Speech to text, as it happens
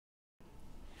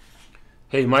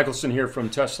Hey, Michelson here from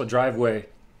Tesla Driveway.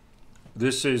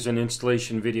 This is an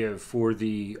installation video for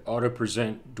the Auto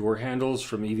Present door handles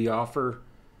from EVOffer,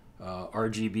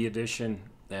 RGB edition,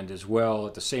 and as well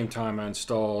at the same time I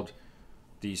installed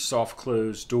the soft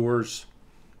close doors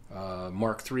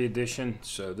Mark III edition.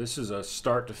 So this is a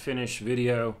start to finish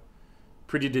video,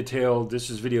 pretty detailed. This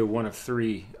is video 1 of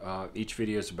 3. Each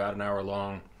video is about an hour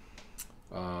long.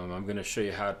 I'm going to show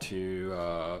you how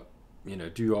to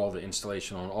do all the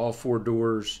installation on all 4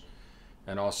 doors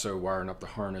and also wiring up the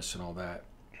harness and all that.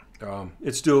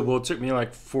 It's doable. It took me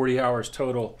like 40 hours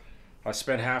total. I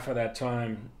spent half of that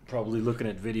time probably looking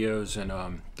at videos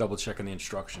and double checking the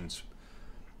instructions.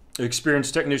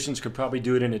 Experienced technicians could probably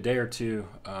do it in a day or two,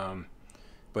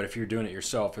 but if you're doing it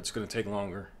yourself, it's going to take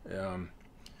longer.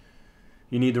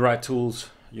 You need the right tools.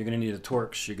 You're going to need the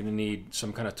Torx. You're going to need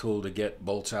some kind of tool to get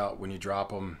bolts out when you drop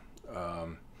them.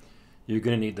 You're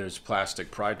going to need those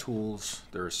plastic pry tools.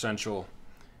 They're essential.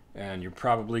 And you're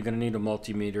probably going to need a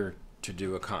multimeter to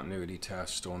do a continuity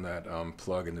test on that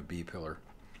plug in the B pillar.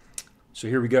 So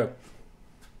here we go.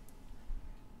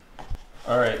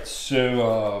 Alright,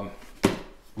 so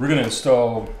we're going to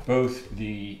install both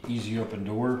the easy open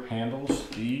door handles,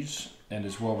 these, and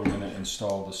as well we're going to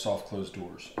install the soft close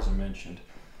doors, as I mentioned.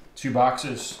 2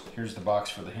 boxes. Here's the box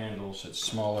for the handles. It's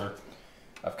smaller.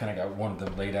 I've kind of got one of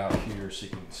them laid out here so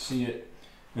you can see it.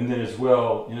 And then as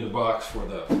well, the box for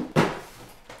the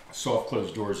soft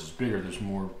closed doors is bigger. There's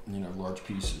more, large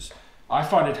pieces. I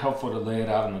find it helpful to lay it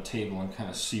out on the table and kind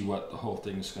of see what the whole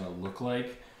thing is going to look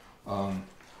like.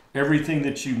 Everything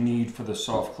that you need for the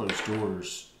soft closed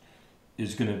doors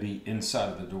is going to be inside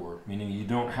of the door, meaning you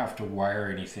don't have to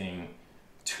wire anything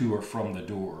to or from the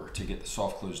door to get the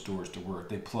soft closed doors to work.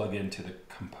 They plug into the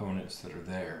components that are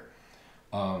there.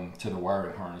 To the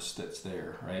wiring harness that's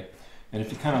there, right? And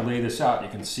if you kind of lay this out, you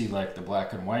can see like the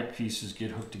black and white pieces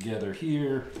get hooked together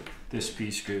here. This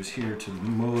piece goes here to the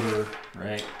motor,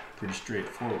 right? Pretty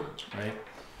straightforward, right?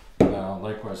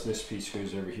 Likewise, this piece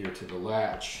goes over here to the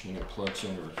latch, and it plugs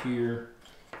in over here.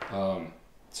 And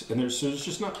there's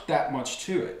just not that much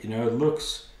to it. It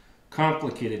looks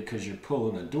complicated because you're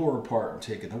pulling the door apart and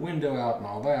taking the window out and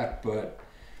all that, but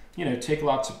take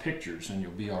lots of pictures and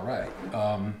you'll be all right.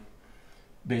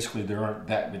 Basically, there aren't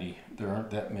that many. You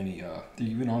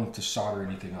don't have to solder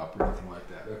anything up or anything like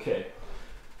that. Okay,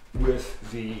 with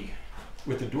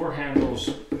the door handles,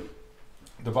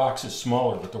 the box is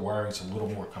smaller, but the wiring is a little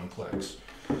more complex.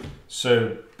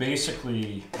 So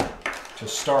basically, to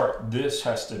start, this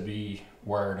has to be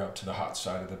wired up to the hot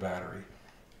side of the battery,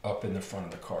 up in the front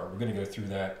of the car. We're going to go through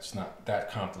that. It's not that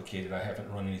complicated. I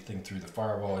haven't run anything through the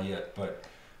firewall yet, but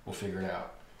we'll figure it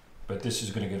out. But this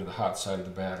is going to go to the hot side of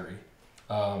the battery.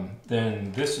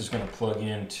 Then this is going to plug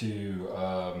into,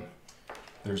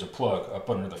 there's a plug up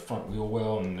under the front wheel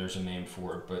well, and there's a name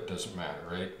for it, but it doesn't matter,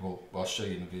 right? I'll show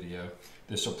you in the video.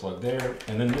 This will plug there,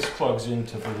 and then this plugs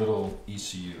into the little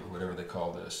ECU, or whatever they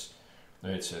call this.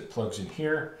 Right, so it plugs in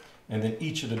here, and then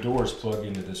each of the doors plug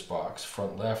into this box.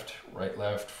 Front left,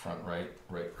 front right,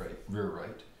 right, rear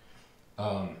right.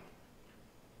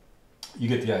 You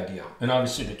get the idea. And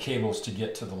obviously the cables to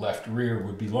get to the left rear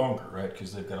would be longer, right?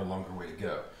 Because they've got a longer way to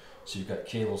go. So you've got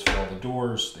cables for all the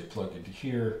doors. They plug into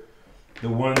here. The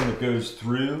one that goes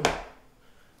through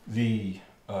the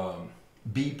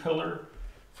B pillar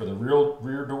for the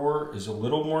rear door is a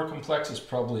little more complex. It's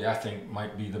probably, I think,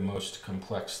 might be the most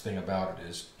complex thing about it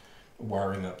is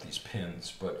wiring up these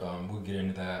pins. But we'll get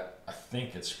into that. I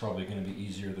think it's probably going to be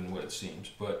easier than what it seems.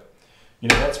 But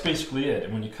that's basically it.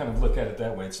 And when you kind of look at it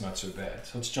that way, it's not so bad.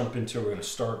 So let's jump into it. We're going to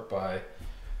start by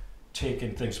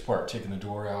taking things apart, taking the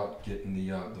door out, getting the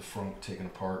frunk taken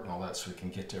apart and all that so we can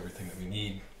get to everything that we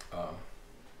need.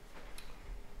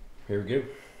 Here we go.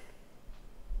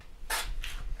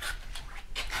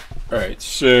 All right,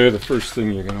 so the first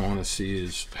thing you're going to want to see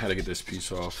is how to get this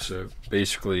piece off. So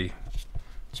basically,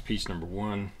 it's piece number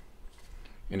 1,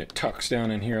 and it tucks down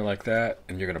in here like that,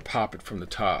 and you're going to pop it from the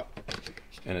top.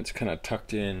 And it's kind of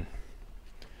tucked in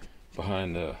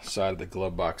behind the side of the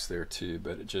glove box there too,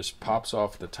 but it just pops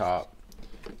off the top,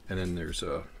 and then there's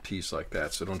a piece like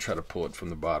that, so don't try to pull it from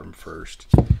the bottom first.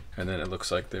 And then it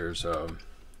looks like there's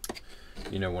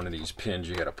one of these pins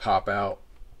you got to pop out,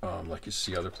 like you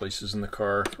see other places in the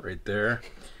car right there,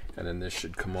 and then this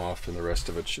should come off and the rest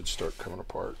of it should start coming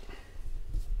apart.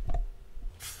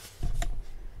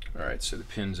 Alright, so the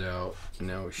pin's out.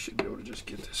 Now we should be able to just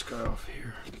get this guy off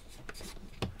here.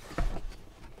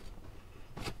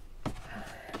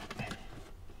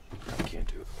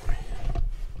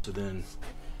 So then,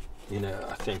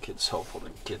 I think it's helpful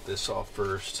to get this off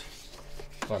first.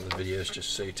 A lot of the videos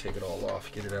just say take it all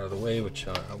off, get it out of the way, which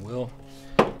I will.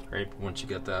 right? Once you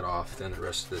get that off, then the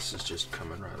rest of this is just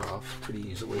coming right off pretty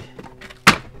easily.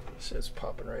 So it's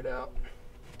popping right out.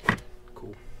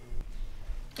 Cool.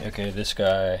 Okay, this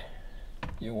guy,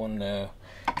 you want to know,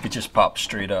 it just pops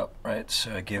straight up, right?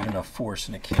 So I gave it enough force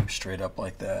and it came straight up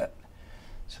like that.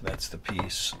 So that's the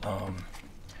piece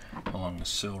along the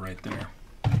sill right there.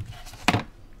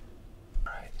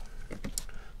 Right.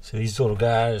 So these little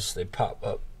guys, they pop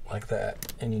up like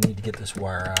that, and you need to get this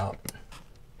wire out.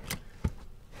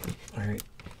 All right,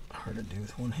 hard to do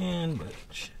with one hand, but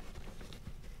shit.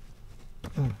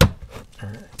 All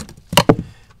right,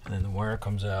 and then the wire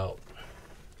comes out.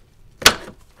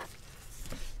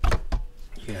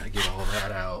 You gotta get all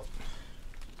that out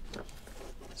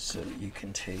so that you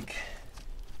can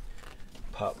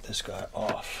pop this guy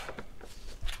off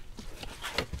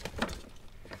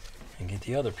and get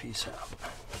the other piece out.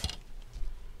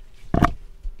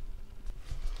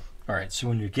 All right, so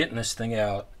when you're getting this thing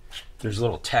out, there's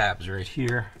little tabs right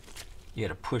here. You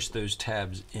gotta push those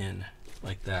tabs in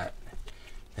like that.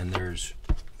 And there's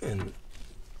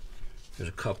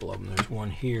a couple of them. There's one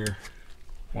here,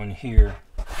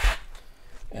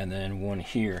 and then one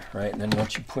here, right? And then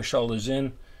once you push all those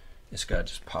in, this guy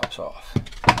just pops off.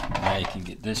 Now you can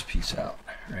get this piece out,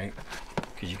 right?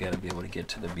 Because you got to be able to get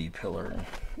to the B pillar and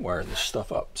wire this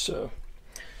stuff up. So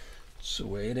it's the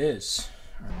way it is.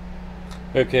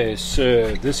 Okay,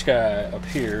 so this guy up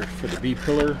here for the B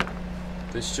pillar,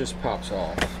 this just pops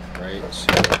off, right? So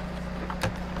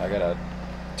I got a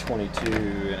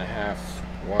 22.5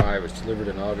 Y, was delivered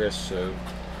in August, so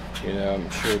you know, I'm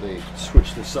sure they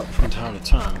switch this up from time to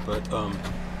time, but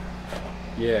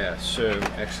yeah, so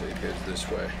actually it goes this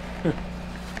way.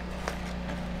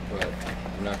 But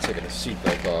I'm not taking the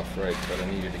seatbelt off, right, but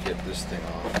I needed to get this thing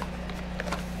off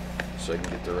so I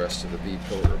can get the rest of the B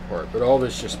pillar apart. But all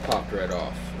this just popped right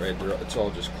off, right? It's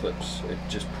all just clips. It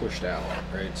just pushed out,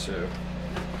 right? So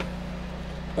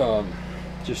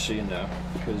just so you know,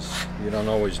 because you don't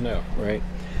always know, right?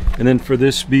 And then for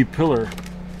this B pillar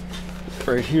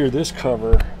right here, this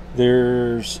cover,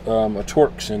 there's a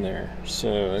Torx in there,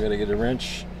 so I gotta get a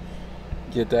wrench,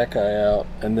 get that guy out,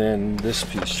 and then this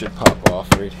piece should pop off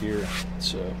right here.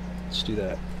 So let's do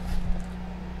that.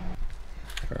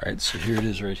 All right, so here it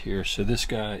is right here. So this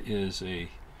guy is a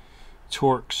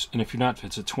Torx, and if you're not,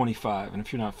 it's a 25, and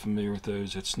if you're not familiar with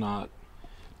those, it's not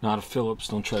a Phillips.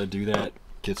 Don't try to do that.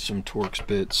 Get some Torx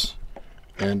bits,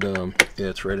 and yeah,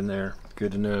 it's right in there.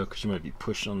 Good to know, because you might be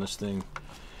pushing on this thing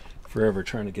forever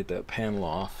trying to get that panel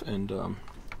off and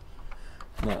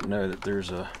not know that there's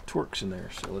a Torx in there.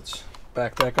 So let's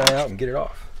back that guy out and get it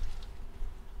off.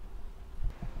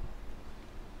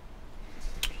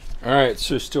 All right,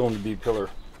 so still in the B pillar.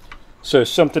 So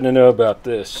something to know about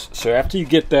this. So after you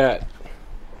get that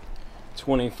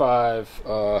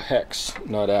 25 hex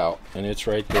nut out, and it's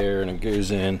right there and it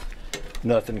goes in,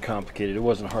 nothing complicated. It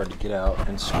wasn't hard to get out,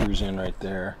 and screws in right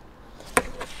there.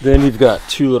 Then you've got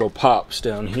two little pops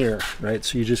down here, right?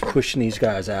 So you're just pushing these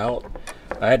guys out.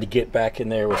 I had to get back in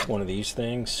there with one of these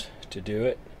things to do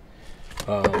it,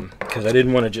 because I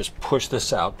didn't want to just push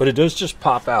this out. But it does just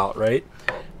pop out, right?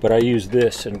 But I used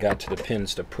this and got to the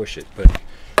pins to push it. But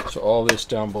so all this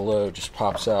down below just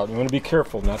pops out. You want to be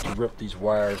careful not to rip these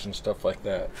wires and stuff like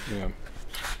that. You know.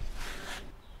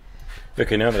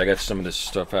 Okay, now that I got some of this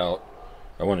stuff out,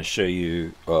 I want to show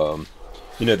you.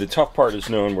 You know, the tough part is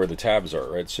knowing where the tabs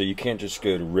are, right? So you can't just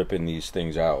go to ripping these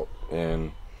things out,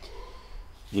 and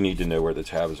you need to know where the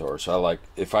tabs are. So I like,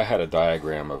 if I had a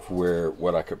diagram of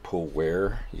what I could pull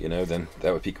where, you know, then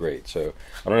that would be great. So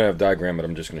I don't have a diagram, but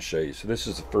I'm just going to show you. So this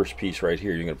is the first piece right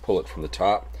here. You're going to pull it from the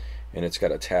top, and it's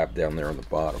got a tab down there on the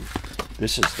bottom.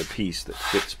 This is the piece that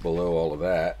fits below all of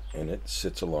that, and it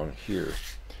sits along here.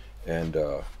 And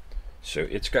so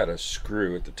it's got a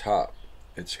screw at the top.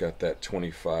 It's got that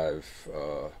 25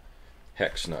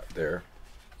 hex nut there.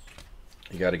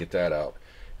 You got to get that out,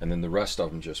 and then the rest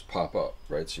of them just pop up,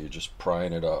 right? So you're just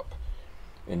prying it up,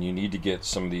 and you need to get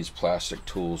some of these plastic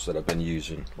tools that I've been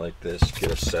using like this.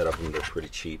 Get a set of them. They're pretty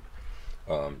cheap.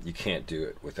 You can't do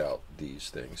it without these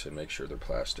things, and make sure they're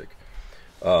plastic.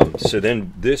 So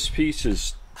then this piece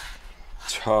is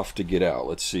tough to get out.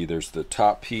 Let's see, there's the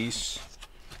top piece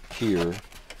here,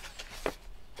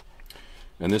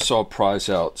 and this all pries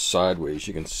out sideways.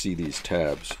 You can see these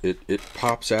tabs. It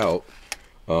pops out,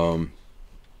 so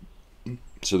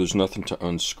there's nothing to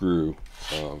unscrew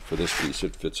for this piece.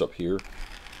 It fits up here,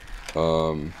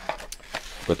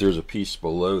 but there's a piece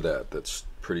below that that's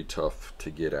pretty tough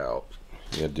to get out.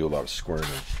 You gotta do a lot of squirming.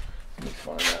 Let me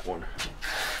find that one.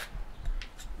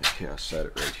 Okay, I set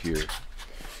it right here.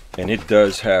 And it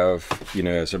does have, you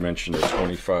know, as I mentioned, a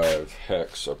 25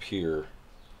 hex up here.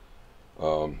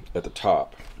 at the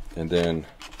top, and then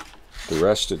the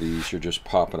rest of these you're just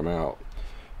popping them out.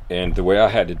 And the way I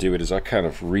had to do it is I kind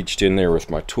of reached in there with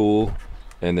my tool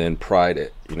and then pried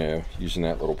it, you know, using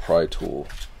that little pry tool.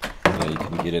 You know, you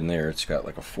can get in there, it's got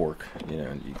like a fork, you know,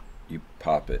 and you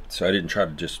pop it. So I didn't try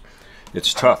to just,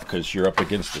 it's tough because you're up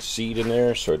against the seat in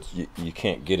there, so it's, you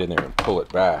can't get in there and pull it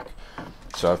back.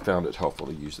 So I found it helpful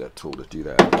to use that tool to do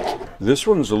that. This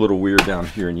one's a little weird down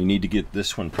here, and you need to get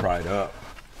this one pried up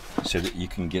so that you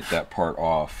can get that part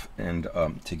off, and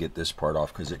to get this part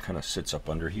off because it kind of sits up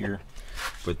under here.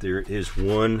 But there is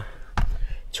one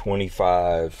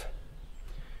 25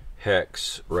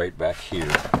 hex right back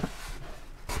here.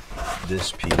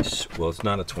 This piece, well, it's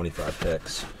not a 25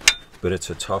 hex, but it's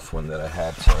a tough one that I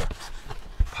had to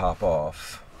pop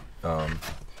off. I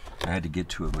had to get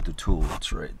to it with the tool.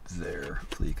 It's right there.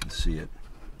 Hopefully you can see it.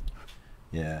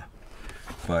 Yeah.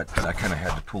 But I kind of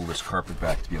had to pull this carpet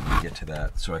back to be able to get to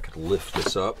that, so I could lift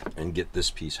this up and get this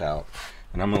piece out.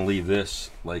 And I'm going to leave this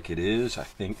like it is. I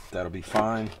think that'll be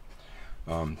fine,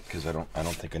 because I don't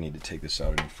think I need to take this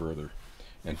out any further.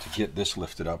 And to get this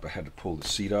lifted up, I had to pull the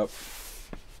seat up.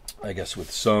 I guess with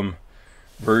some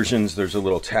versions, there's a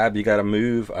little tab you got to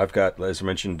move. I've got, as I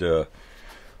mentioned, a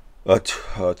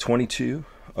 22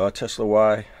 Tesla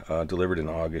Y delivered in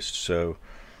August, so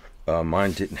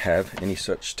mine didn't have any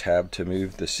such tab to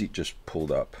move. The seat just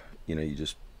pulled up. You know, you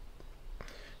just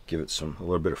give it a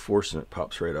little bit of force and it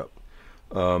pops right up.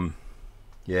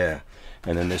 Yeah,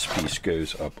 and then this piece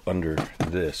goes up under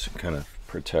this, kind of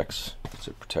protects. It's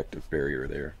a protective barrier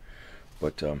there.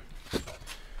 But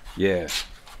yeah,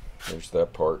 there's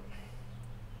that part.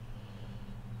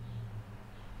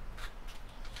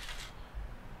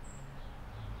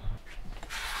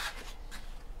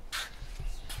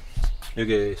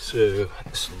 Okay, so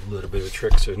it's a little bit of a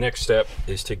trick. So next step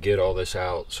is to get all this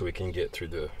out so we can get through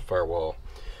the firewall.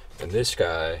 And this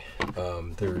guy,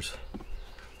 there's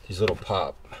these little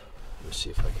pop. Let me see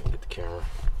if I can get the camera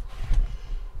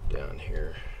down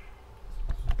here.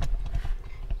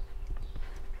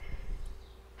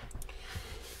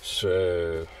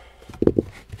 So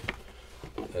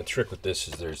the trick with this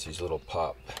is there's these little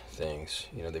pop things.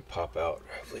 You know, they pop out.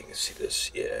 Hopefully you can see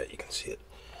this. Yeah, you can see it.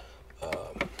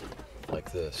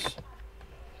 Like this.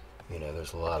 You know,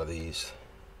 there's a lot of these.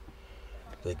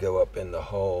 They go up in the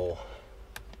hole.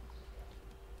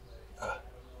 Let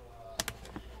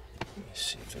me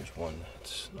see if there's one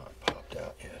that's not popped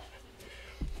out yet.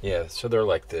 Yeah, so they're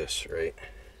like this, right?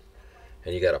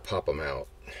 And you got to pop them out.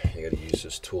 You got to use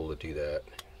this tool to do that.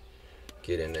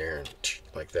 Get in there and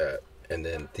like that, and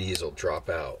then these will drop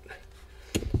out.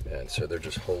 And so they're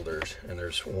just holders. And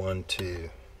there's 1, 2,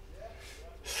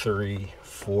 3,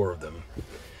 4 of them.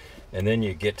 And then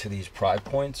you get to these pry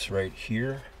points right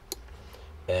here,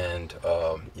 and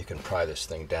you can pry this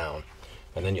thing down.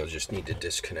 And then you'll just need to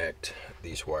disconnect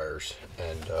these wires,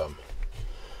 and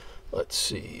let's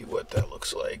see what that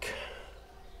looks like.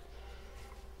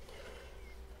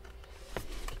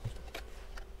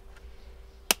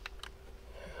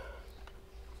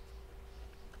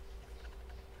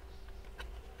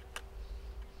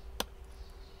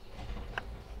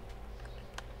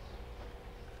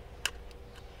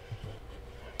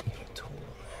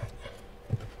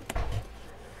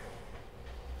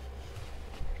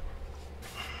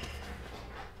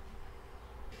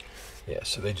 Yeah,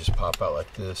 so they just pop out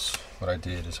like this. What I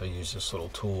did is I used this little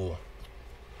tool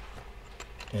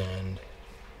and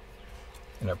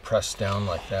I pressed down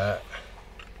like that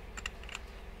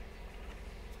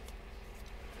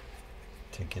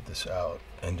to get this out.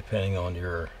 And depending on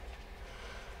your,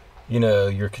 you know,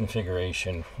 your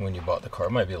configuration when you bought the car,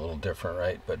 it might be a little different,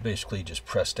 right? But basically just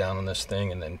press down on this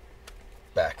thing and then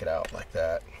back it out like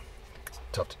that. It's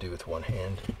tough to do with one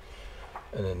hand.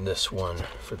 And then this one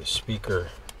for the speaker,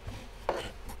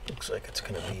 looks like it's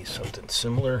going to be something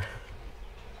similar.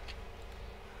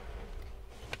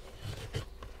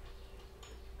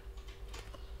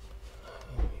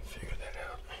 Let me figure that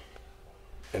out.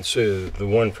 And so the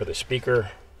one for the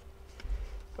speaker,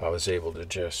 I was able to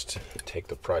just take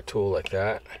the pry tool like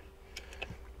that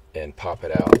and pop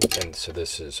it out. And so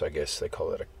this is, I guess they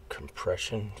call it a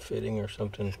compression fitting or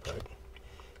something, but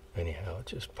anyhow, it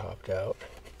just popped out.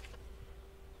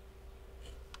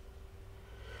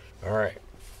 All right.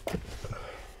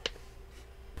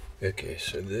 Okay,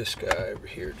 so this guy over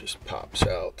here just pops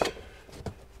out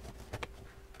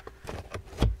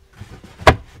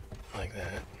like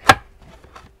that.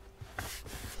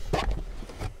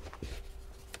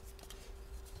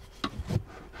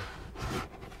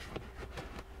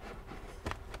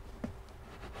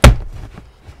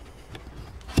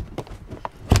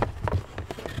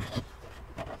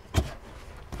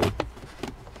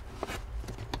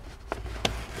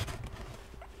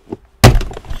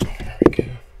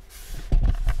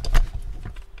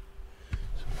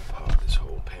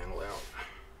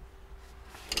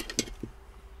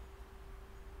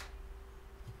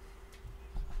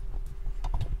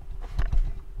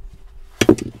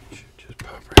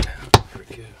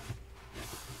 we go.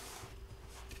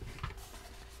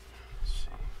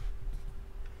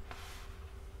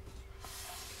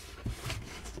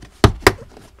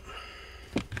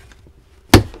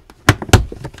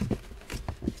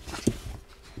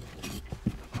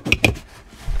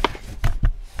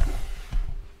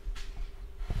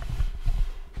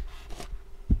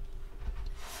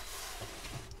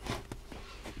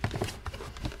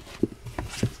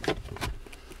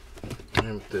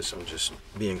 And with this, I'm just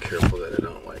being careful that I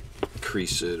don't like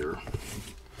crease it or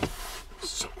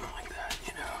something like that,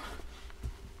 you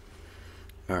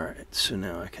know. All right, so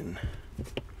now I can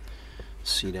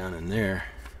see down in there.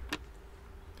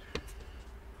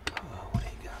 Oh, what do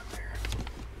you got there?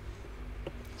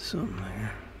 Something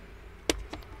there.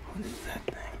 What is that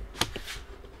thing?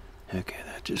 Okay,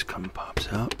 that just pops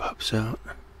out, pops out.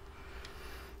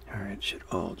 All right, should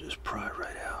all just pry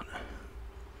right out.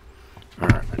 All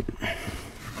right.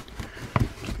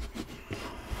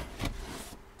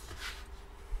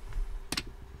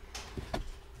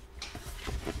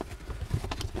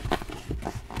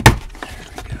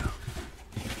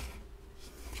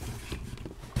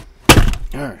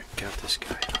 Alright, got this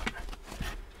guy on.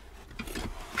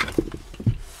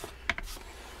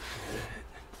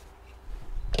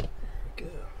 There we go.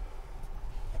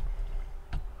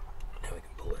 Now we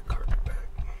can pull that carpet back.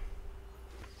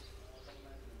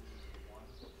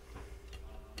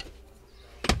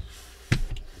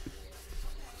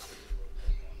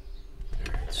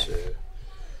 Alright, so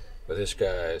with this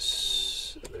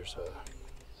guy's, there's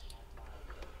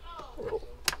a little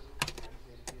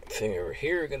thing over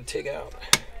here we're going to take out.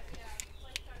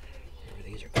 Where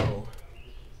these are cold.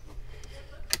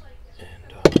 And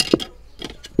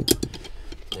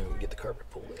then we can get the carpet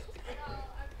pulled out.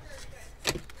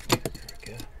 There we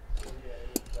go.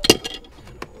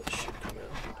 And all this should come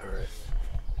out. Alright.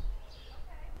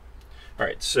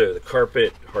 Alright, so the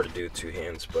carpet, hard to do with two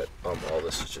hands, but all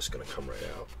this is just going to come right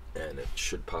out. And it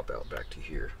should pop out back to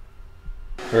here.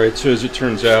 Alright, so as it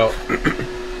turns out,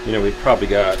 you know, we've probably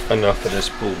got enough of this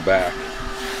pulled back.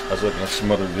 I was looking at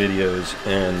some other videos,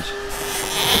 and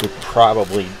we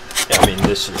probably, I mean,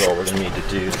 this is all we're going to need to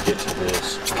do to get to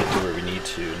this, to get to where we need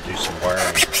to, and do some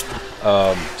wiring.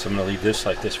 So I'm going to leave this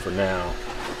like this for now.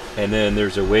 And then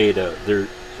there's a way to,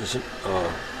 there's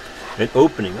an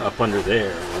opening up under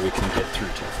there where we can get through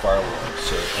to the firewall.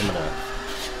 So I'm going to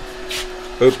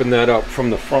open that up from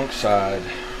the Frunk side.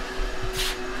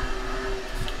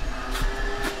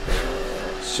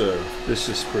 So this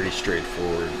is pretty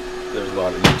straightforward. There's a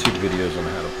lot of YouTube videos on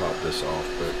how to pop this off,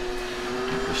 but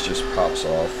this just pops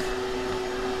off.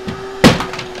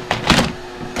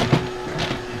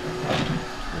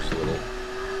 There's a little,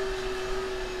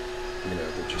 you know,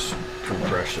 they're just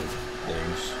compression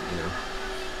things, you know.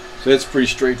 So it's pretty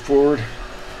straightforward.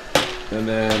 And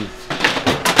then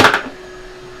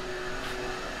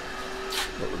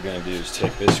what we're going to do is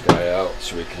take this guy out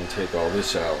so we can take all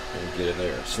this out and get in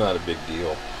there. It's not a big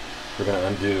deal. We're going to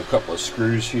undo a couple of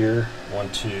screws here. 1,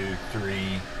 2,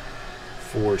 3,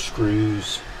 4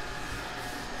 screws.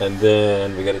 And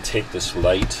then we got to take this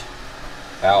light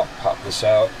out, pop this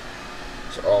out.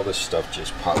 So all this stuff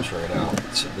just pops right out.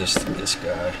 So this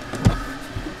guy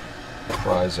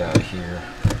pries out of here.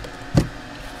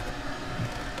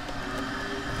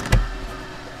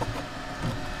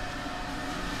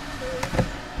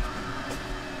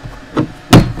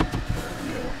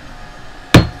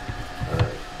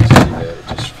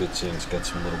 Fits in. It's got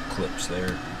some little clips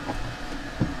there.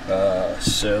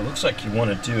 So it looks like you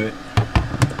want to do it,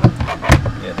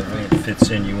 yeah, the way it fits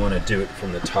in, you want to do it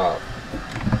from the top,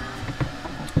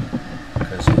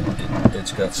 because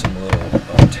it's got some little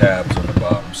tabs on the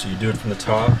bottom. So you do it from the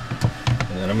top,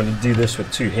 and then I'm going to do this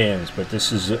with two hands, but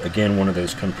this is again one of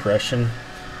those compression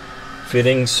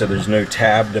fittings, so there's no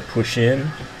tab to push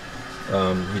in.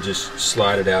 You just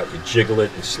slide it out, you jiggle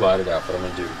it and slide it out, but I'm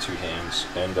going to do it with two hands.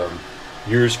 And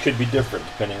yours could be different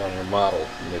depending on your model.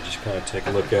 You know, just kind of take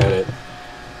a look at it,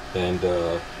 and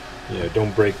you know,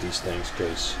 don't break these things,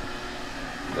 because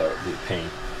that would be a pain.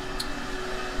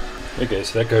 Okay,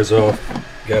 so that goes off.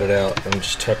 Got it out. I'm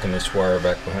just tucking this wire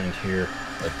back behind here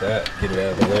like that. Get it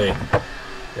out of the way,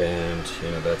 and you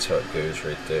know, that's how it goes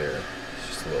right there. It's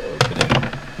just a little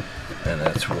opening, and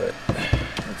that's what.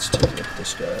 Let's take a look at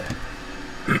this guy.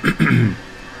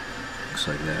 Looks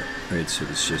like that. Right. So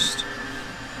it's just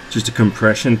a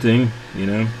compression thing, you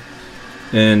know,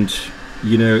 and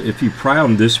you know, if you pry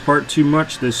on this part too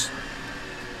much, this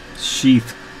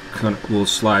sheath kind of will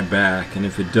slide back, and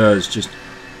if it does, just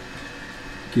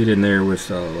get in there with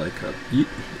like a,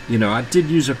 you know, I did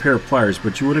use a pair of pliers,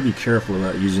 but you want to be careful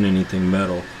about using anything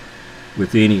metal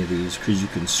with any of these, because you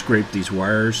can scrape these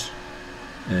wires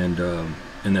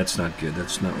and that's not good.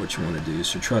 That's not what you want to do.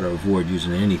 So try to avoid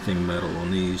using anything metal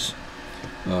on these.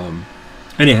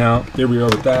 Anyhow, there we are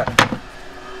with that.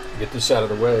 Get this out of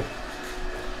the way.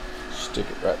 Stick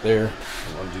it right there.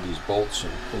 I'm going to do these bolts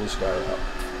and pull this guy out.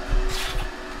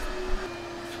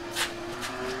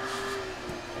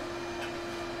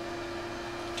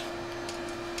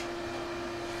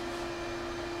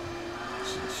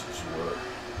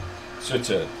 So it's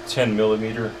a 10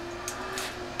 millimeter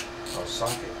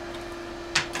socket.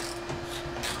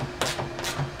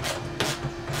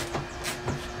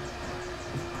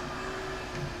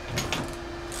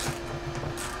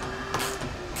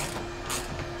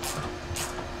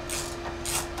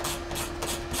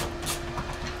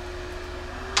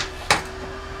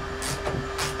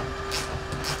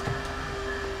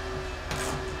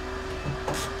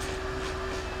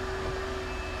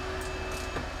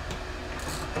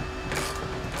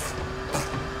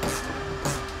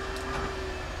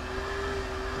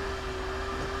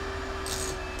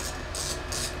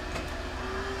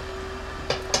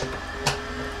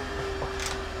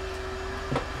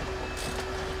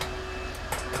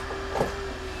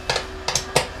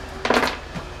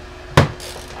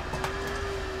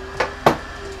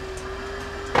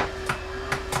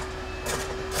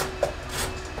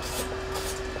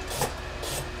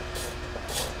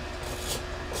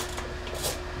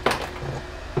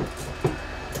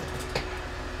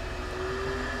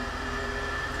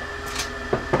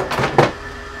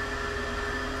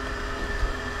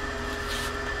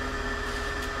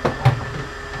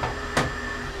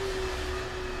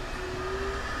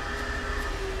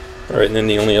 All right, and then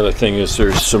the only other thing is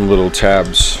there's some little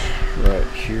tabs right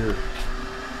here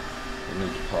that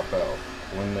need to pop out.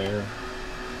 One there,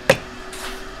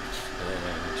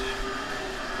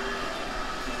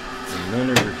 and none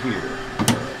over here. All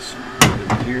right, so put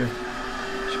it here.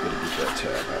 Just gotta get that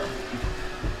tab out.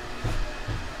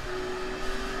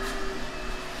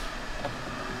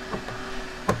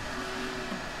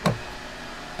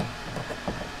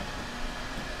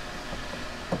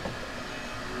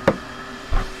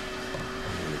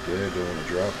 Good, don't want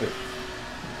to drop it.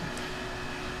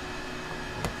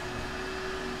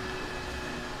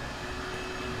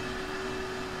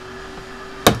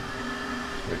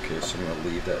 Okay, so I'm going to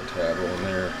leave that tab on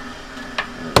there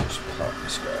and then just pop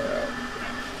this guy out.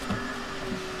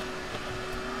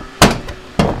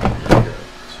 There we go.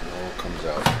 So it all comes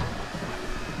out.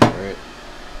 Alright.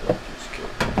 Just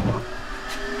kidding.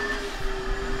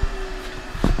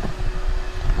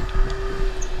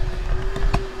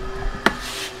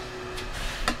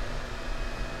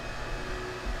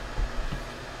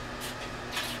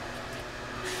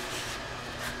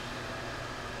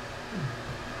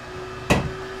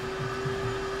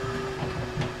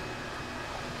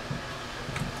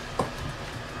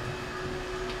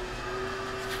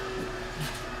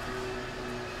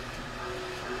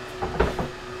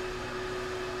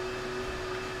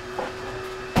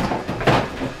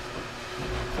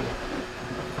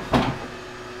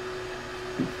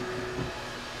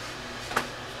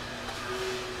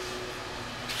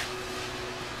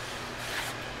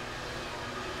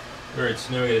 Alright,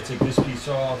 so now we gotta take this piece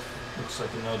off. Looks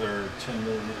like another 10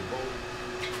 millimeter bolt.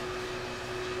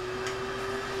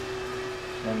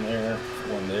 One there,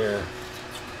 one there.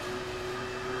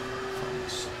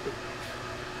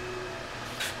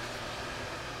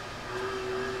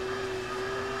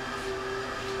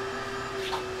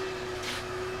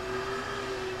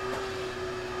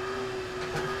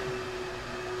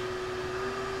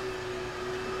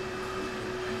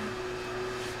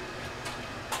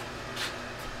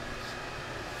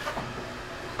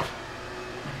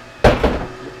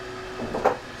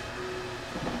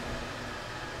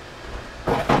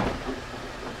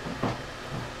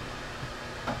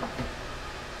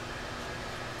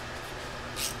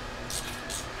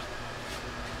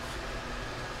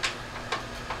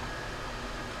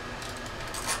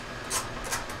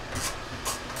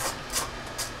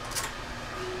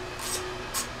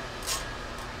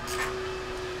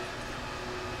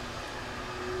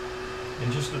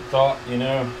 And just a thought, you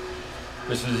know,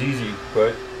 this is easy,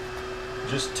 but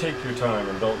just take your time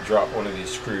and don't drop one of these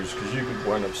screws, because you could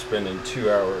wind up spending 2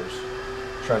 hours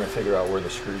trying to figure out where the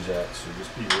screw's at. So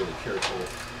just be really careful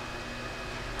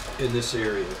in this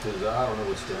area, because I don't know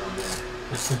what's down there.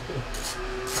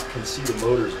 I can see the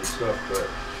motors and stuff, but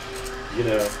you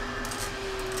know,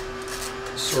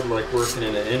 it's sort of like working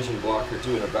in an engine block or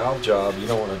doing a valve job. You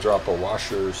don't want to drop a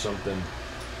washer or something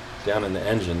down in the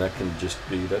engine. That can just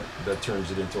be, that turns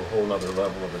it into a whole nother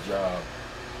level of a job.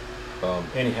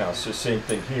 Anyhow, so same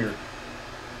thing here.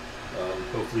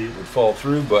 Hopefully it would fall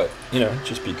through, but you know,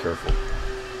 just be careful.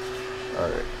 All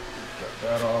right.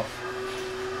 that off.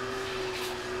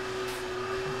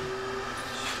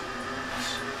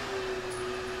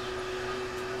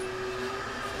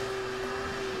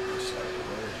 This out of the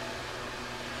way.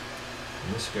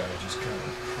 And this guy just kind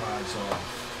of flies off,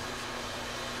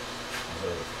 as I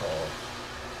recall.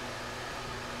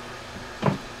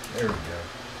 There we go.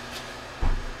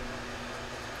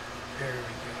 There we go.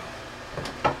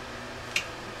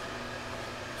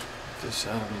 Get this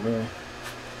out of the way.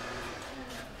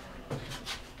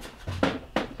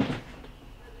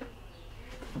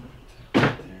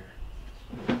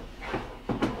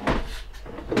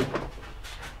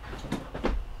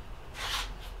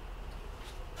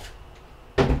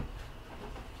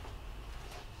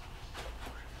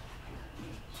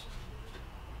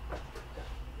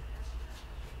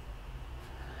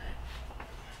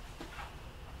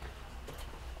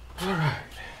 All right.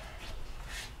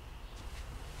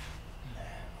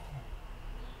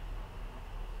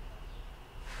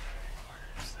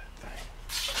 Where's that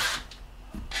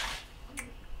thing?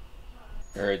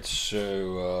 All right,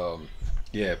 so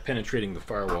yeah, penetrating the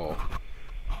firewall.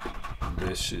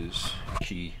 This is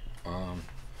key.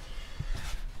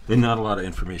 There's not a lot of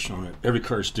information on it. Every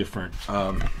car is different.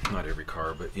 Not every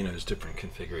car, but you know, there's different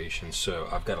configurations. So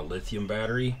I've got a lithium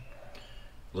battery.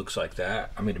 Looks like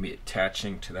that. I'm going to be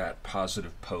attaching to that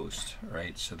positive post,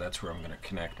 right? So that's where I'm going to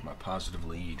connect my positive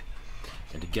lead.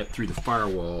 And to get through the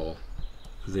firewall,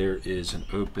 there is an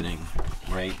opening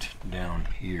right down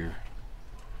here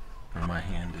where my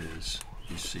hand is.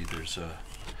 You see there's a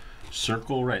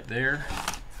circle right there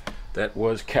that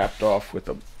was capped off with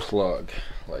a plug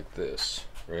like this,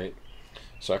 right?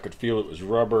 So I could feel it was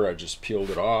rubber. I just peeled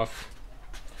it off.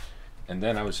 And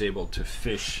then I was able to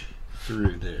fish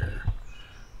through there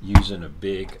using a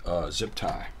big zip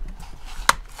tie.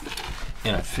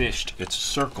 And I fished, it's a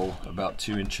circle about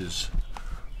 2 inches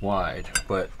wide,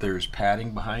 but there's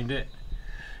padding behind it,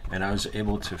 and I was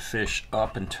able to fish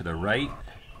up and to the right,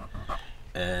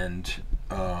 and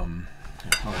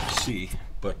it's hard to see,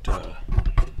 but let me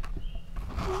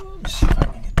see if I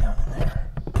can get down in there.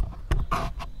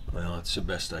 Well, it's the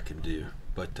best I can do,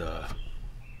 but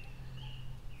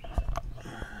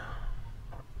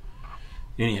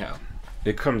anyhow,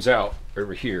 it comes out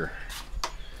over here,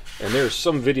 and there's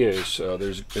some videos.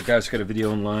 There's a guy's got a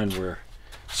video online where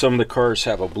some of the cars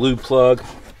have a blue plug,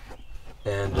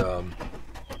 and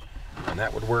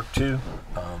that would work too.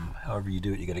 However you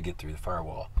do it, you got to get through the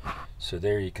firewall. So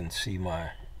there you can see my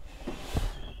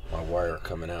wire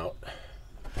coming out.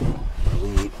 My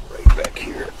lead right back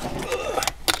here,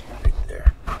 right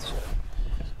there.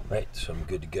 So I'm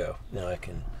good to go. Now I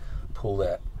can pull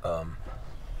that.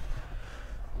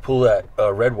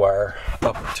 Red wire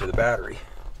up to the battery,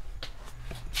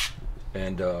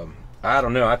 and I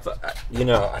don't know.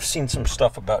 I've seen some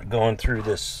stuff about going through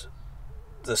the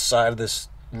side of this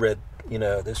red,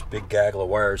 this big gaggle of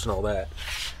wires and all that.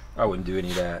 I wouldn't do any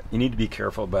of that. You need to be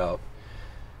careful about.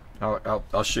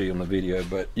 I'll show you in the video,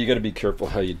 but you got to be careful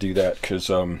how you do that, because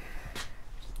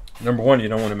number one, you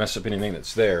don't want to mess up anything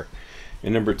that's there,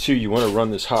 and number two, you want to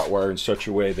run this hot wire in such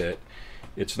a way that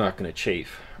it's not going to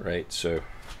chafe, right? So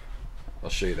I'll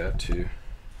show you that too.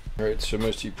 Alright, so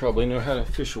most of you probably know how to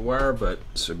fish a wire, but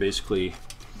so basically,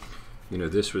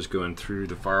 this was going through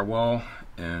the firewall,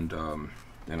 and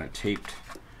then I taped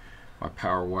my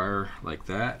power wire like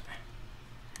that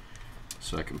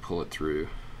so I can pull it through,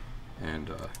 and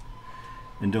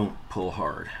don't pull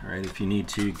hard, right? If you need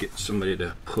to, get somebody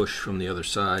to push from the other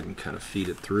side and kind of feed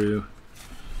it through.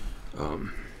 But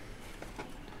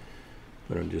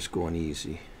I'm just going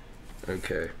easy.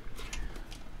 Okay.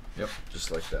 Yep, just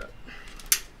like that.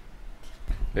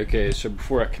 Okay, so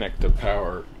before I connect the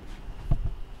power,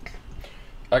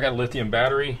 I got a lithium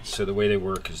battery, so the way they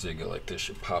work is they go like this.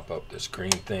 You pop up this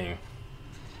green thing.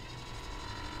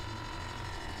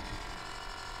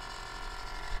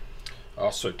 I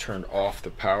also turned off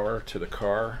the power to the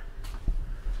car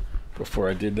before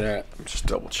I did that. I'm just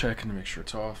double checking to make sure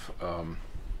it's off.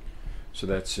 So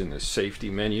that's in the safety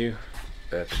menu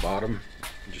at the bottom.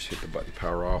 You just hit the button,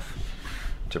 power off.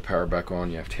 To power back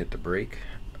on, you have to hit the brake.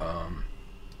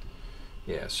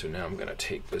 Yeah, so now I'm gonna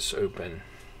take this open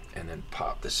and then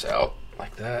pop this out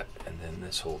like that, and then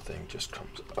this whole thing just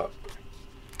comes up.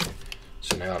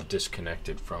 So now I've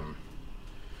disconnected from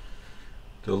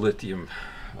the lithium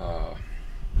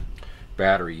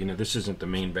battery. This isn't the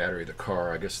main battery of the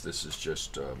car. I guess this is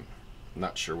just,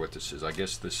 not sure what this is. I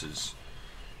guess this is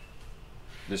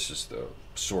the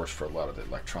source for a lot of the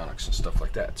electronics and stuff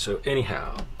like that. So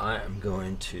anyhow, I am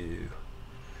going to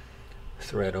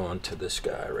thread on to this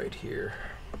guy right here.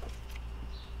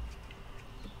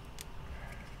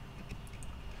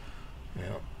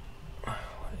 Now,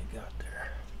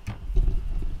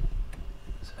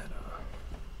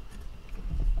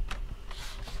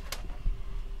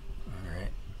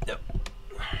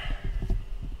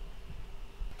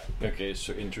 Okay,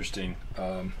 so interesting.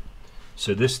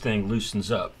 So this thing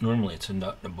loosens up. Normally it's a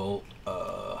nut and a bolt,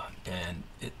 and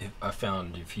I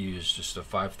found if you use just a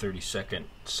 5/32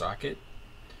 socket,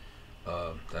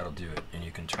 that'll do it. And you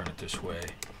can turn it this way,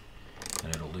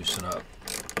 and it'll loosen up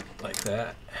like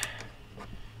that,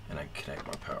 and I can connect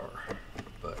my power.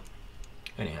 But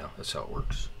anyhow, that's how it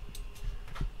works.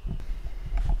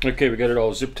 Okay, we got it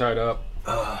all zip tied up.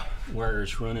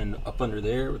 Wires running up under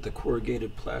there with the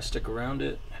corrugated plastic around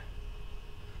it.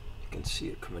 You can see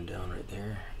it coming down right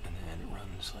there, and then it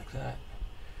runs like that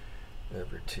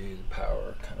over to the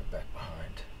power kind of back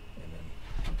behind, and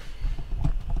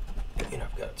then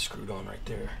I've got it screwed on right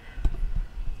there,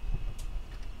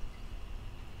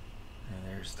 and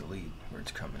there's the lead where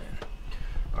it's coming in.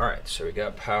 All right, so we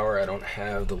got power. I don't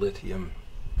have the lithium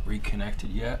reconnected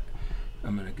yet.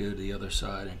 I'm going to go to the other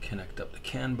side and connect up the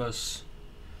CAN bus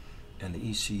and the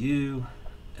ECU,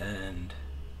 and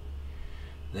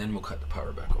then we'll cut the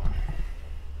power back on.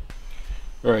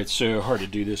 All right, so hard to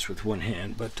do this with one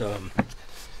hand, but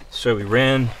so we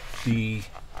ran the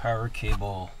power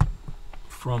cable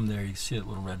from there. You can see that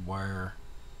little red wire.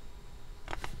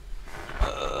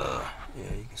 Yeah,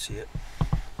 you can see it.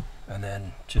 And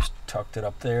then just tucked it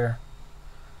up there.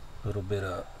 A little bit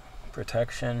of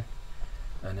protection.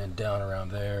 And then down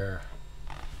around there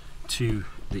to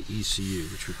the ECU,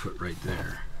 which we put right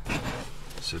there.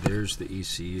 So there's the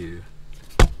ECU.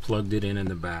 Plugged it in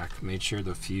the back, made sure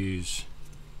the fuse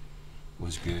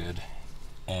was good,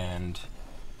 and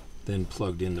then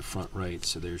plugged in the front right.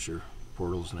 So there's your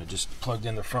portals, and I just plugged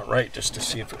in the front right just to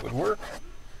see if it would work.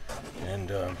 And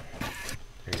there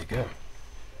you go.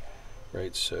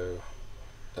 Right, so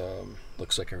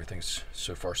looks like everything's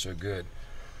so far so good.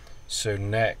 So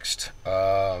next,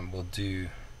 we'll do,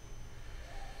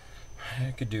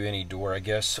 I could do any door, I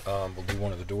guess. We'll do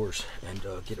one of the doors and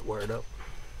get it wired up.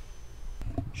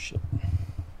 Shit.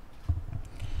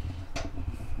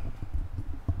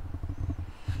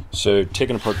 So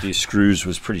taking apart these screws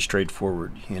was pretty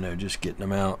straightforward, just getting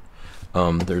them out.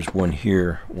 There's one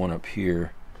here, one up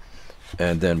here,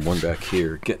 and then one back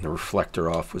here. Getting the reflector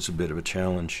off was a bit of a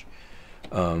challenge.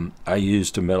 I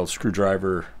used a metal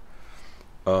screwdriver,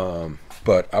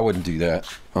 but I wouldn't do that.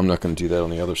 I'm not going to do that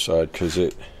on the other side because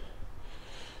it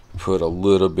put a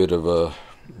little bit of a,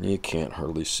 you can't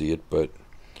hardly see it, but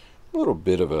a little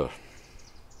bit of a,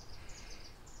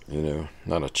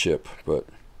 not a chip, but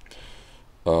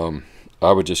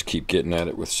I would just keep getting at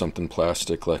it with something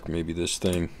plastic, like maybe this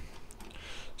thing,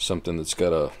 something that's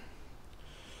got a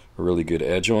really good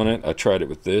edge on it. I tried it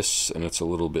with this, and it's a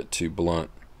little bit too blunt.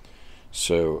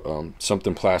 So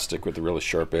something plastic with a really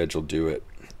sharp edge will do it.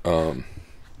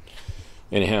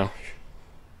 Anyhow,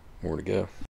 more to go.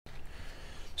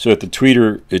 So at the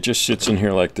tweeter, it just sits in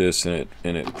here like this, and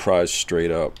it pries straight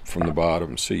up from the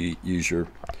bottom. So you use your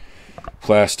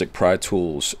plastic pry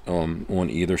tools on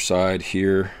either side,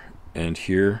 here and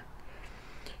here,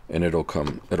 and it'll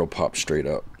pop straight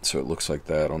up. So it looks like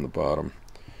that on the bottom.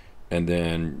 And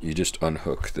then you just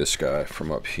unhook this guy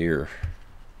from up here.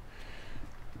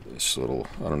 This little,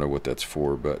 I don't know what that's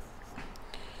for, but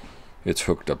it's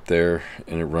hooked up there,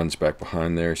 and it runs back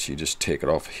behind there. So you just take it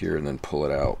off here and then pull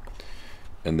it out.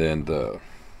 And then the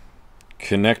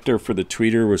connector for the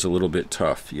tweeter was a little bit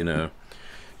tough,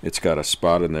 It's got a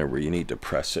spot in there where you need to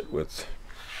press it with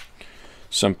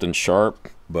something sharp,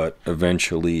 but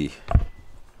eventually,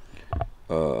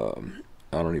 I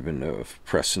don't even know if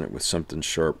pressing it with something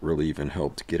sharp really even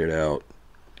helped get it out.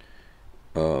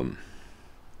 I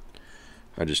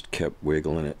just kept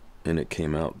wiggling it, and it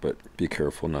came out, but be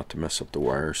careful not to mess up the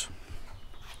wires.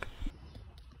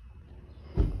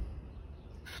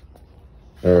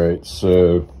 Alright,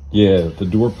 so yeah, the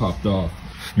door popped off.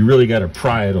 You really got to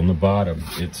pry it on the bottom.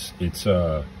 It's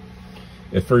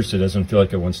at first it doesn't feel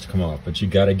like it wants to come off, but you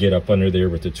got to get up under there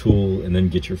with the tool, and then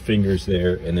get your fingers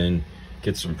there, and then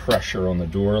get some pressure on the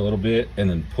door a little bit, and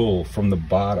then pull from the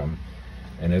bottom,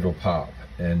 and it'll pop.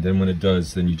 And then when it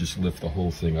does, then you just lift the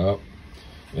whole thing up,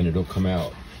 and it'll come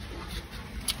out.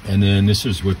 And then this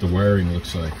is what the wiring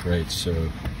looks like, right?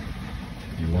 So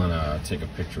you want to take a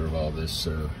picture of all this.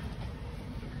 So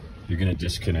you're going to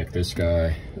disconnect this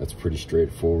guy. That's pretty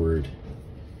straightforward.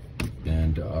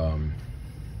 And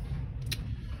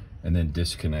then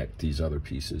disconnect these other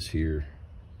pieces here.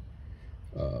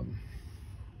 So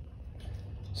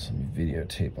let me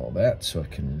videotape all that so I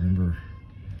can remember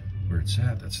where it's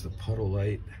at. That's the puddle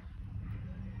light.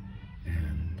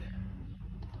 And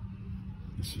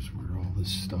this is where all this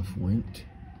stuff went.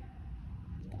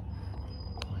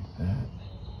 Like that.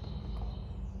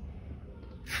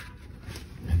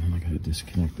 And then I gotta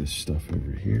disconnect this stuff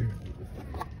over here.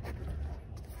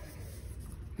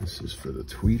 This is for the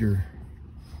tweeter.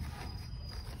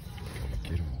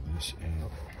 Get all this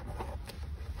out.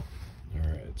 All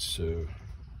right, so it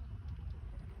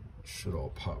should all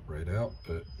pop right out,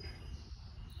 but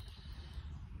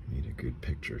I need a good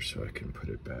picture so I can put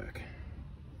it back.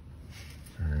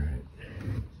 All right.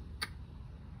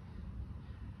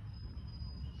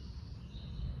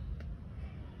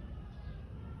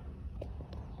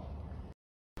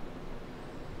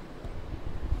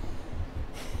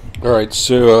 All right,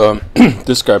 so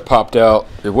this guy popped out.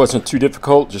 It wasn't too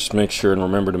difficult. Just make sure and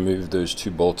remember to move those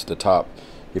 2 bolts at the top.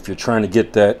 If you're trying to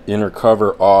get that inner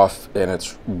cover off and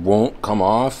it won't come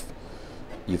off,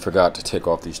 you forgot to take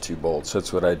off these 2 bolts.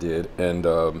 That's what I did.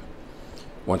 And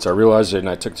once I realized it and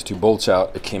I took the 2 bolts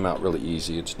out, it came out really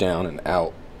easy. It's down and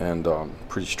out and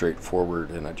pretty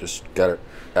straightforward, and I just got it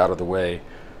out of the way.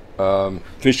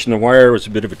 Fishing the wire was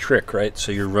a bit of a trick, right?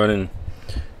 So you're running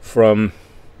from...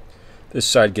 This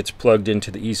side gets plugged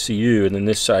into the ECU, and then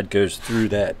this side goes through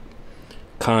that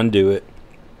conduit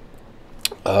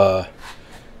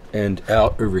and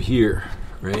out over here,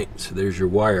 right? So there's your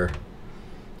wire.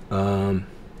 So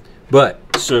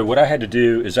what I had to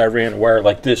do is I ran a wire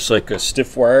like this, like a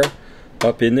stiff wire,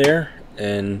 up in there,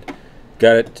 and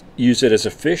use it as a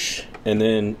fish, and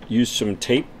then use some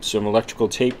tape, some electrical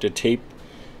tape, to tape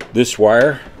this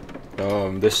wire,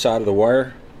 this side of the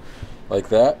wire, like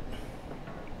that.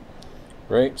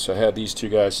 Right, so I had these 2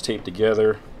 guys taped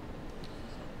together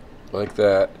like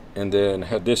that, and then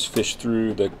had this fish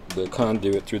through the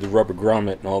conduit, through the rubber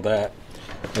grommet and all that.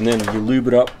 And then you lube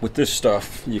it up with this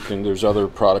stuff. There's other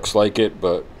products like it,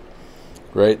 but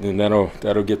right, and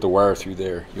that'll get the wire through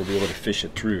there. You'll be able to fish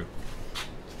it through.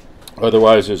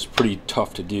 Otherwise, it's pretty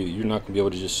tough to do. You're not gonna be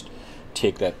able to just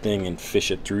take that thing and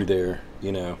fish it through there,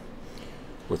 you know,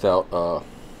 without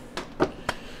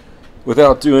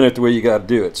doing it the way you got to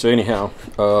do it. So anyhow,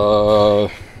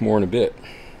 more in a bit.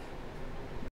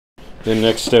 The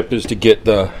next step is to get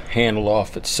the handle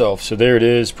off itself. So there it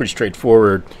is, pretty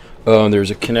straightforward. There's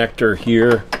a connector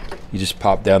here. You just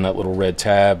pop down that little red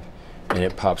tab and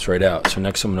it pops right out. So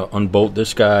next I'm going to unbolt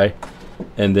this guy,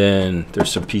 and then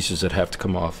there's some pieces that have to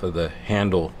come off of the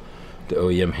handle, the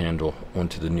OEM handle,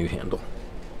 onto the new handle.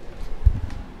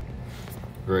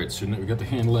 All right, so now we got the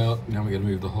handle out. Now we got to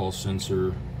move the Hall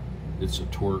sensor. It's a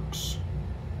Torx,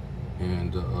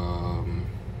 and I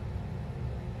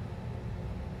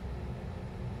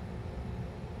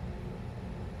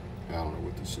don't know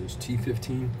what this is,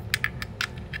 T15.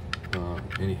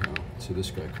 Anyhow, so this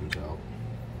guy comes out.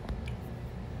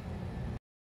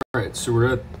 All right, so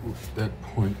we're at that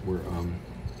point where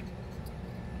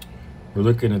we're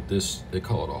looking at this. They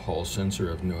call it a Hall sensor.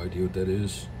 I have no idea what that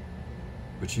is,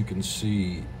 but you can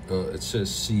see it says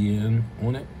CN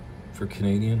on it for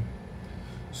Canadian.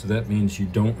 So that means you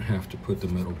don't have to put the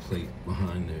metal plate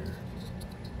behind there.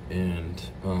 And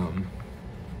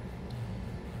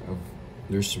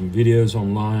there's some videos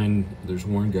online. There's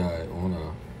one guy on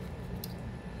a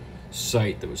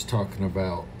site that was talking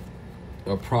about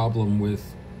a problem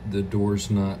with the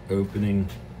doors not opening,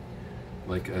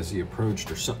 like as he approached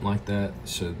or something like that.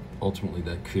 So ultimately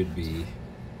that could be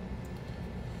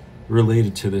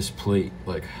related to this plate,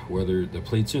 like whether the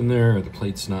plate's in there or the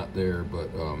plate's not there, but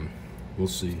we'll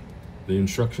see. The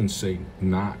instructions say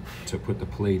not to put the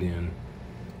plate in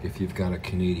if you've got a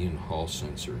Canadian Hall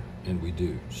sensor, and we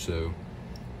do, so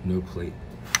no plate.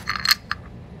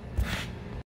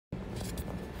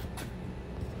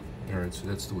 All right, so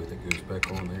that's the way that goes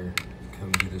back on there.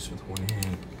 Kind of do this with one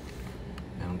hand.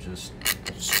 Now I'm just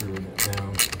screwing it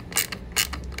down.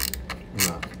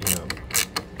 Not, you know,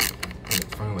 when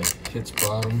it finally hits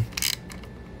bottom,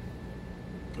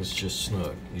 it's just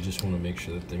snug. You just want to make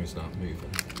sure that thing's not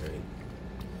moving, right?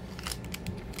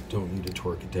 Don't need to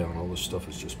torque it down. All this stuff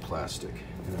is just plastic,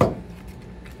 you know?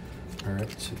 All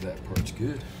right, so that part's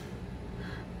good.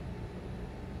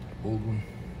 Old one,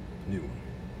 new one.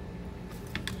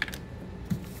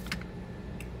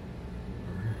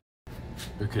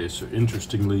 Okay, so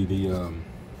interestingly, the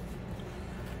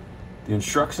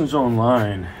instructions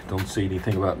online don't say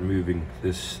anything about moving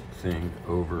this thing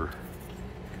over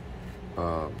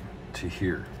to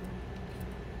here,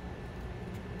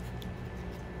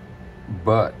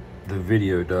 but the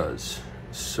video does.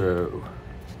 So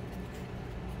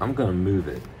I'm gonna move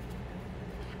it,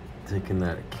 thinking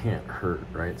that it can't hurt,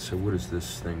 right? So what is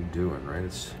this thing doing,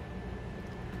 right?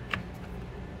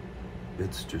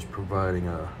 It's just providing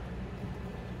a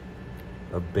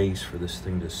base for this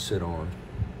thing to sit on.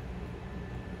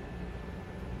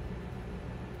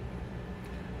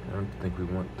 I don't think we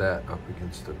want that up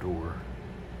against the door,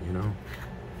 you know?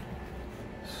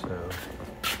 So, up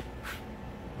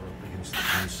against the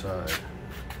inside.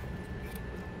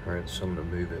 All right, so I'm gonna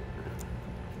move it.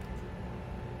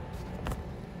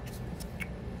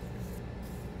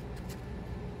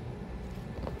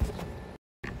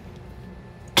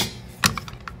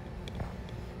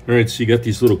 All right, so you got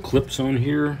these little clips on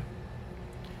here,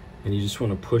 and you just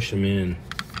want to push them in.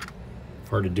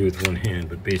 Hard to do with one hand,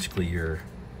 but basically you're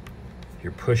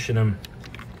pushing them,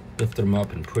 lifting them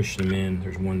up and pushing them in.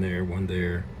 There's one there,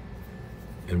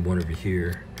 and one over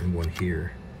here, and one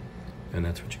here. And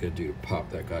that's what you gotta do to pop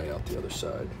that guy out the other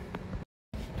side.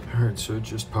 All right, so it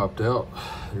just popped out.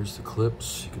 There's the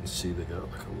clips. You can see they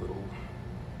got like a little,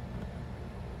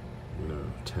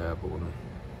 tab on them.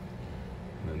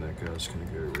 And then that guy's gonna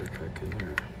go right back in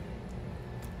there.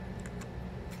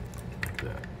 Like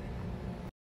that.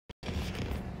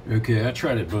 Okay, I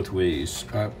tried it both ways.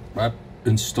 I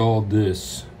installed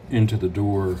this into the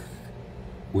door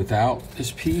without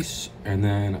this piece, and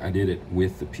then I did it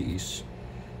with the piece.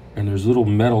 And there's little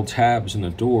metal tabs in the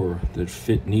door that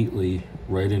fit neatly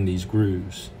right in these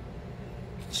grooves.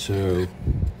 So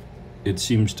it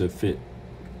seems to fit,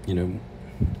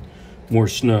 more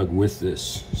snug with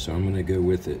this. So I'm gonna go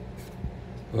with it.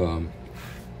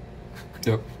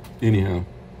 Yep, anyhow,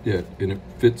 yeah, and it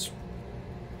fits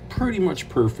pretty much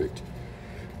perfect.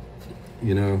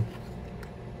 That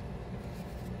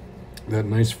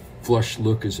nice flush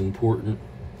look is important.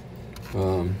 We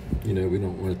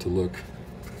don't want it to look,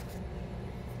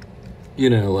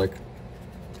 like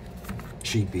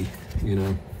cheapy,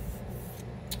 It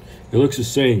looks the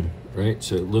same, right?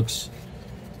 So it looks,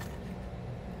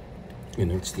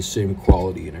 it's the same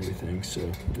quality and everything,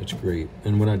 so it's great.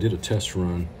 And when I did a test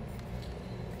run,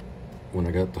 when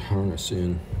I got the harness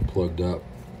in, plugged up,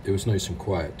 it was nice and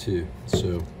quiet too.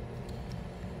 So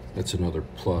that's another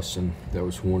plus, and that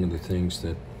was one of the things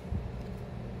that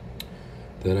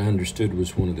I understood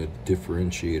was one of the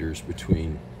differentiators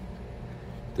between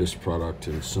this product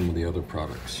and some of the other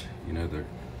products. I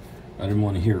didn't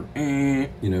want to hear, a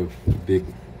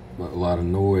lot of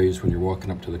noise when you're walking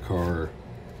up to the car.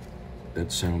 That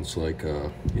sounds like,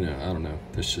 I don't know.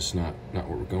 That's just not what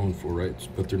we're going for, right?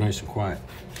 But they're nice and quiet.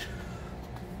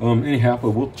 Anyhow, but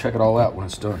we'll check it all out when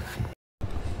it's done.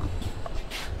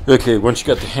 Okay, once you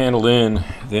got the handle in,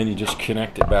 then you just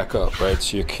connect it back up, right?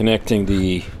 So you're connecting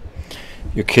the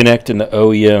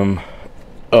OEM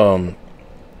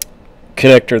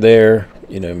connector there,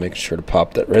 make sure to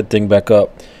pop that red thing back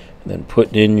up, and then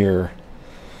put in your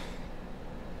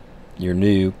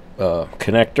new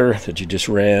connector that you just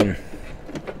ran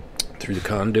through the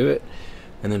conduit,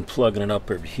 and then plugging it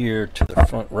up over here to the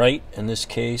front right in this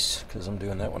case, because I'm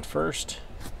doing that one first.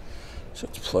 So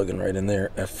it's plugging right in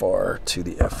there, FR to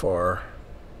the FR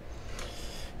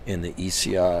in the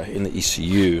ECI, in the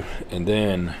ECU, and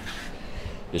then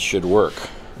it should work,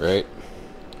 right?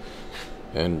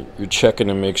 And you're checking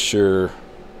to make sure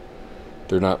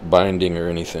they're not binding or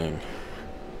anything,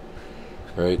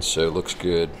 right? So it looks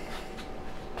good.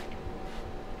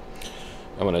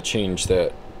 I'm gonna change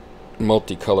that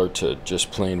multicolor to just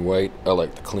plain white. I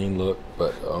like the clean look,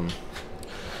 but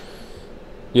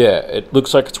yeah, it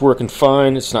looks like it's working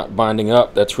fine. It's not binding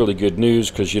up. That's really good news,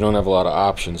 because you don't have a lot of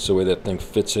options. The way that thing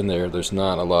fits in there, there's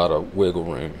not a lot of wiggle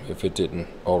room if it didn't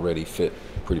already fit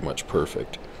pretty much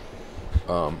perfect.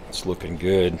 It's looking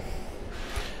good.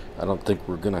 I don't think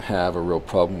we're gonna have a real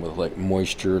problem with like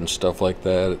moisture and stuff like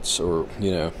that. Or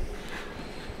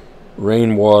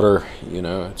rainwater,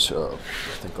 it's I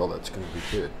think all that's going to be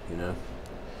good.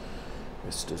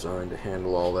 It's designed to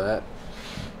handle all that.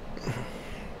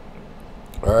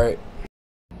 All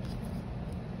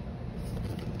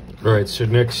right, so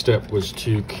next step was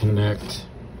to connect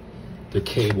the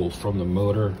cable from the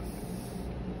motor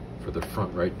for the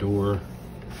front right door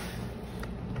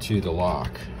to the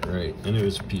lock, right? And it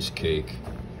was a piece of cake.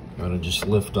 I'm gonna just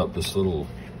lift up this little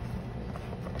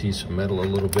piece of metal a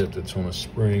little bit that's on a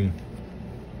spring,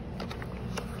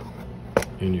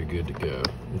 and you're good to go.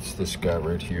 It's this guy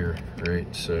right here, right?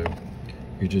 So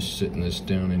you're just sitting this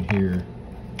down in here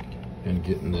and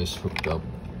getting this hooked up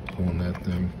on that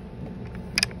thing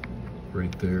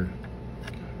right there,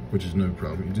 which is no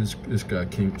problem. This guy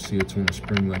can't see it's on a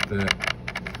spring like that,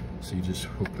 so you just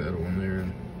hook that on there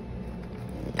and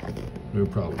no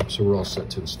problem. So we're all set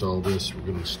to install this. We're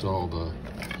gonna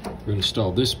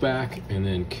install this back and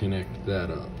then connect that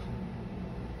up.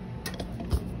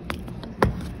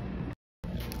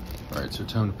 All right, so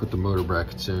time to put the motor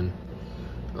brackets in.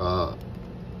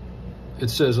 It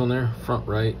says on there front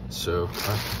right, so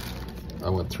I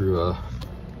went through a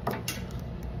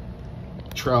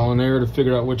trial and error to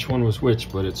figure out which one was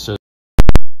which, but it says.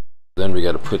 Then we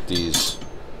got to put these,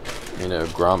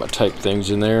 grommet type things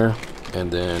in there,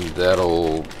 and then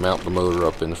that'll mount the motor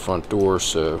up in the front door.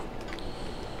 So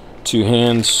 2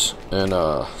 hands, and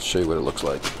show you what it looks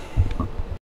like.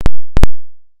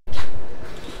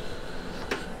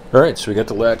 Alright, so we got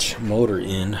the latch motor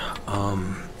in,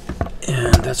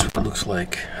 and that's what it looks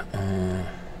like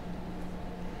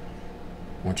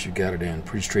once you got it in.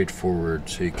 Pretty straightforward,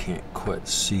 so you can't quite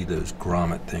see those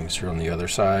grommet things here on the other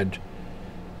side,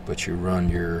 but you run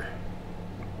your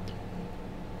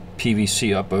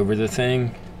PVC up over the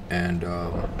thing, and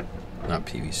not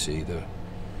PVC, the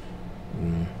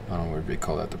I don't know what you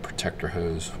call that, the protector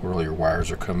hose, where all your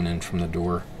wires are coming in from the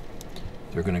door.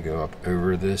 They're going to go up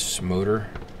over this motor,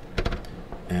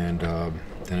 and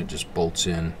then it just bolts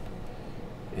in,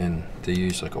 and they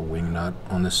use like a wing nut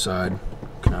on this side.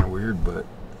 Kind of weird, but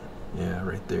yeah,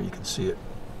 right there you can see it.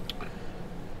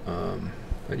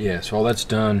 But yeah, so all that's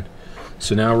done.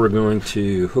 So now we're going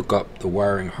to hook up the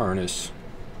wiring harness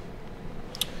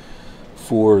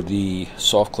for the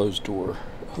soft close door,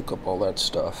 hook up all that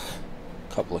stuff,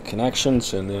 a couple of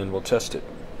connections, and then we'll test it.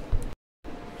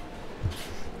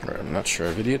 Alright, I'm not sure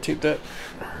I videotaped that.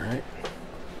 Alright.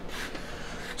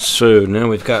 So now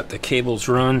we've got the cables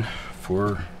run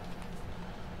for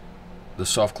the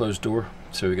soft close door.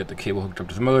 So we got the cable hooked up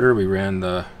to the motor. We ran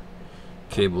the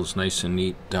cables nice and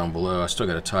neat down below. I still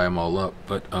got to tie them all up,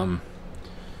 but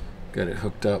got it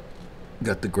hooked up.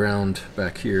 Got the ground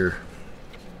back here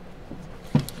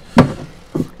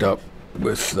hooked up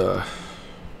with the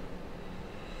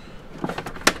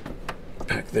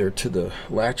back there to the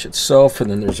latch itself,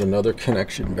 and then there's another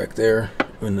connection back there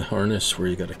in the harness where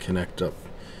you got to connect up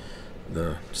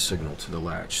the signal to the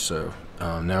latch. So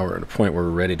now we're at a point where we're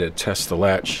ready to test the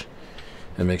latch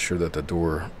and make sure that the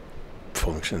door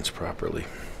functions properly,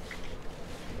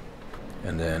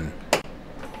 and then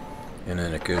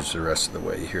it goes the rest of the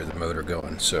way. You hear the motor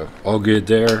going, so all good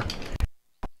there.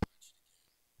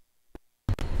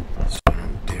 So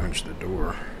don't damage the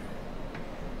door.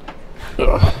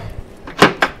 Ugh.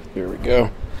 Here we go.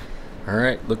 All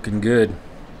right, looking good.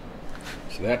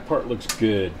 So that part looks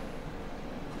good.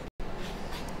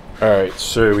 All right,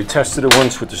 so we tested it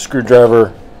once with the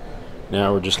screwdriver.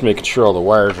 Now we're just making sure all the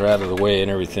wires are out of the way and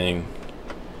everything.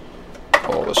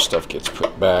 All this stuff gets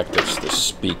put back. That's the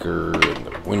speaker and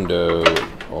the window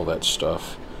and all that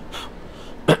stuff.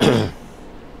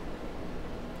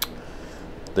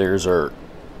 There's our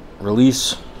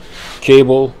release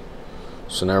cable.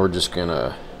 So now we're just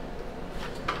gonna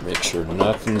make sure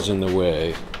nothing's in the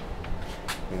way. I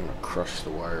don't want to crush the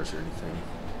wires or anything.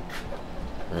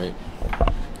 Right?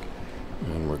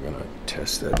 And we're gonna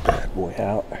test that bad boy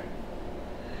out.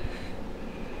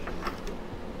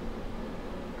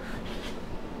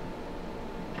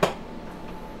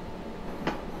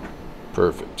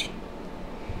 Perfect.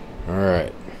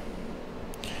 Alright.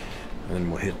 And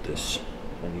we'll hit this.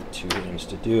 I need 2 hands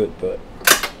to do it, but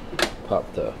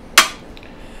pop the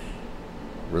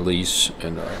release,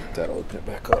 and that'll open it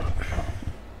back up.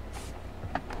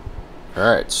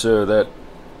 Alright, so that,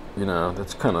 you know,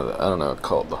 that's kind of, I don't know,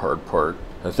 call it the hard part.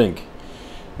 I think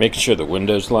making sure the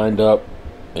window's lined up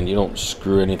and you don't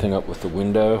screw anything up with the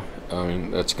window, I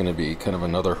mean, that's going to be kind of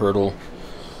another hurdle.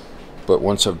 But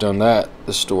once I've done that,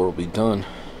 the store will be done,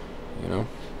 you know.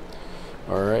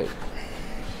 Alright.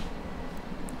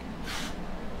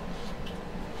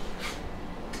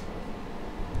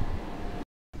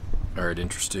 Alright,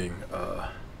 interesting.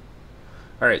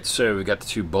 Alright, so we got the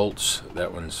 2 bolts.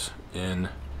 That one's in.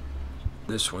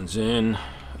 This one's in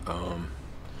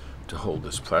to hold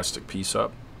this plastic piece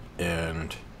up.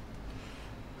 And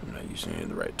I'm not using any of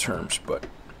the right terms, but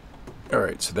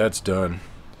alright, so that's done.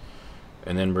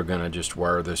 And then we're going to just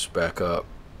wire this back up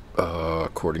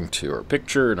according to our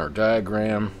picture and our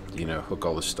diagram. You know, hook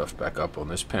all this stuff back up on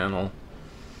this panel.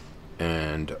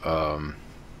 And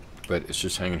but it's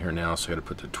just hanging here now, so I got to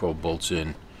put the 12 bolts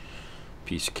in.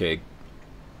 Piece of cake.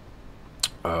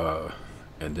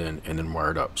 And then wire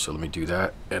it up. So let me do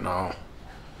that, and I'll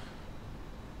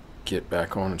get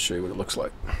back on and show you what it looks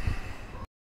like.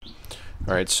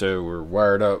 All right, so we're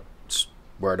wired up. It's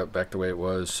wired up back the way it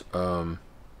was.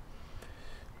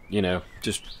 You know,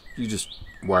 you just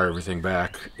wire everything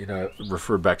back. You know,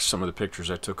 refer back to some of the pictures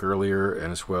I took earlier,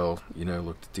 and as well, you know,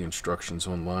 looked at the instructions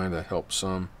online. That helped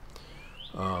some.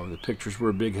 The pictures were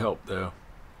a big help, though.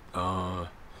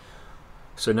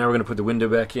 So now we're going to put the window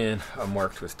back in. I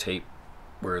marked with tape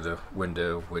where the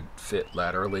window would fit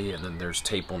laterally, and then there's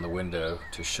tape on the window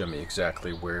to show me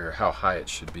exactly how high it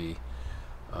should be,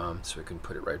 so we can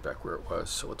put it right back where it was.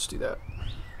 So let's do that.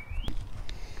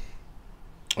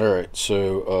 Alright,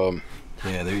 so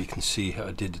yeah, there you can see how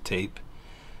I did the tape.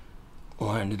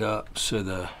 Lined it up so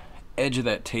the edge of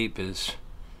that tape is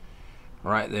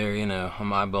right there, you know, I'm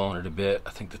eyeballing it a bit. I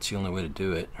think that's the only way to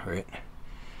do it, right?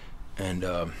 And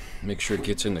make sure it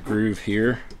gets in the groove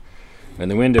here. And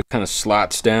the window kind of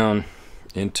slots down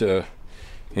into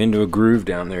a groove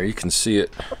down there. You can see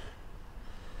it.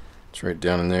 It's right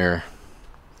down in there.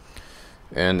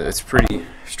 And it's pretty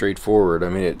straightforward. I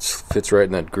mean, it fits right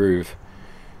in that groove.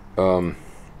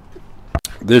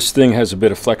 This thing has a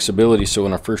bit of flexibility, so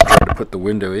when I first tried to put the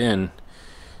window in,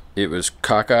 it was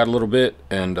cockeyed a little bit,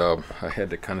 and I had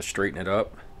to kind of straighten it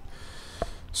up.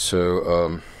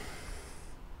 So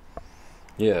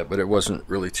yeah, but it wasn't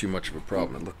really too much of a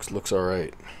problem. It looks all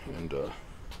right, and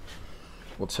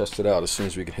we'll test it out as soon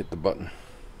as we can hit the button.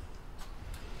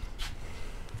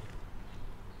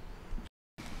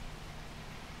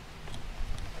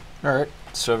 All right,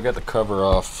 so I've got the cover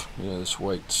off, you know, this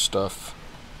white stuff,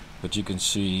 but you can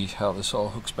see how this all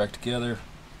hooks back together.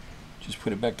 Just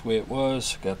put it back the way it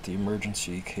was. Got the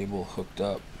emergency cable hooked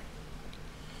up,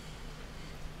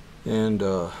 and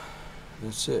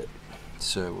that's it.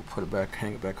 So we'll put it back,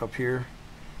 hang it back up here.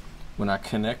 When I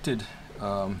connected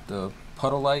the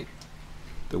puddle light,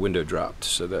 the window dropped,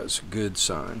 so that's a good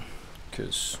sign,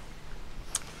 because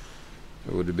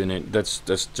it would have been, that's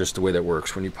just the way that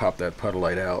works. When you pop that puddle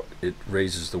light out, it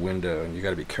raises the window, and you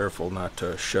got to be careful not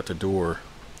to shut the door,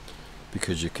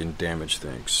 because you can damage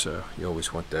things. So you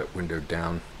always want that window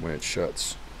down when it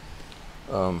shuts.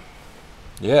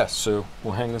 Yeah, so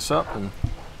we'll hang this up and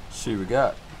see what we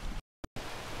got.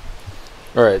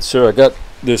 Alright, so I got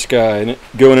this guy and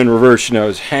going in reverse. You know, I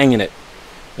was hanging it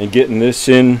and getting this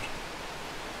in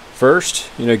first,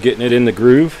 you know, getting it in the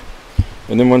groove,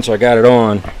 and then once I got it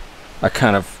on, I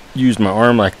kind of used my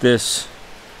arm like this,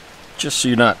 just so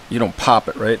you don't pop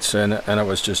it, right? So and I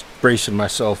was just bracing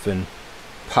myself and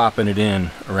popping it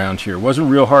in around here. It wasn't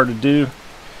real hard to do,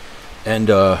 and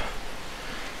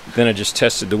then I just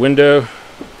tested the window.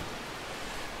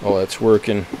 Oh, that's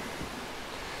working.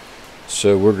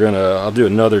 So I'll do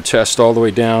another test all the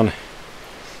way down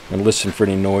and listen for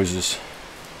any noises.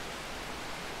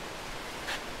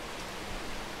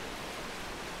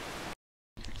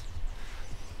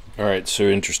 All right, so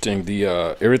interesting. The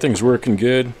everything's working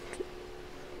good.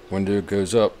 Window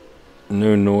goes up.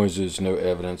 No noises, no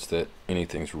evidence that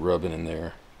anything's rubbing in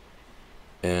there.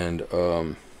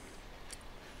 And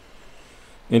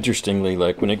interestingly,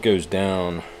 like when it goes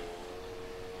down,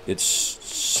 it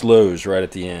slows right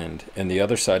at the end, and the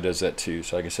other side does that too.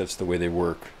 So I guess that's the way they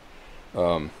work. You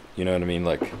know what I mean?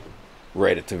 Like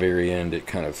right at the very end, it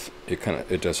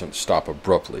doesn't stop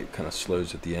abruptly. It kind of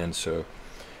slows at the end. So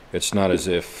it's not as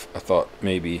if I thought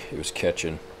maybe it was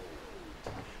catching,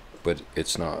 but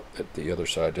it's not. The other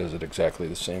side does it exactly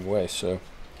the same way. So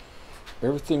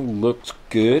everything looks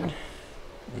good.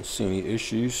 I don't see any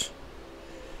issues,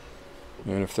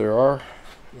 and if there are,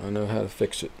 I know how to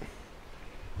fix it.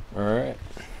 Alright,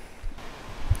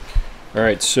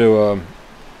 so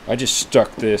I just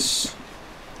stuck this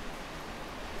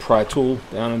pry tool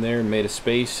down in there and made a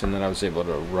space, and then I was able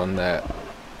to run that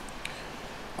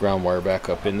ground wire back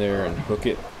up in there and hook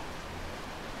it,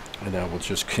 and now we'll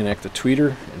just connect the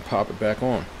tweeter and pop it back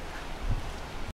on.